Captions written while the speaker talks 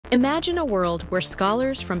Imagine a world where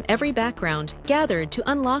scholars from every background gathered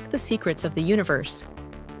to unlock the secrets of the universe.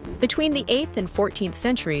 Between the 8th and 14th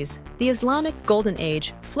centuries, the Islamic Golden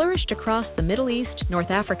Age flourished across the Middle East,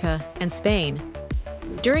 North Africa, and Spain.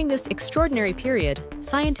 During this extraordinary period,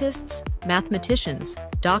 scientists, mathematicians,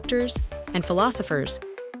 doctors, and philosophers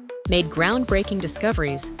made groundbreaking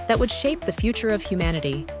discoveries that would shape the future of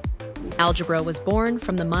humanity. Algebra was born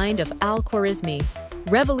from the mind of al-Khwarizmi,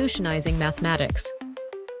 revolutionizing mathematics.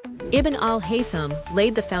 Ibn al-Haytham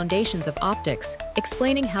laid the foundations of optics,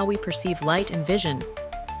 explaining how we perceive light and vision.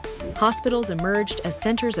 Hospitals emerged as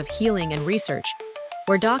centers of healing and research,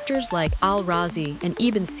 where doctors like al-Razi and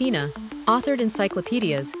Ibn Sina authored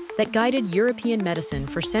encyclopedias that guided European medicine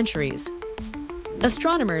for centuries.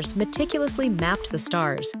 Astronomers meticulously mapped the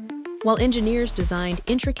stars, while engineers designed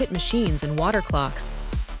intricate machines and water clocks.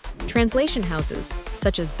 Translation houses,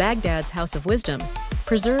 such as Baghdad's House of Wisdom,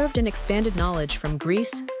 preserved and expanded knowledge from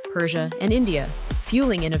Greece, Persia, and India,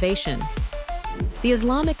 fueling innovation. The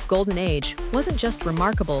Islamic Golden Age wasn't just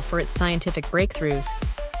remarkable for its scientific breakthroughs.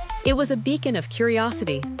 It was a beacon of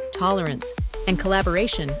curiosity, tolerance, and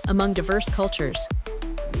collaboration among diverse cultures.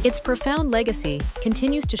 Its profound legacy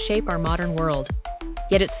continues to shape our modern world,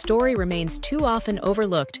 yet its story remains too often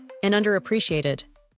overlooked and underappreciated.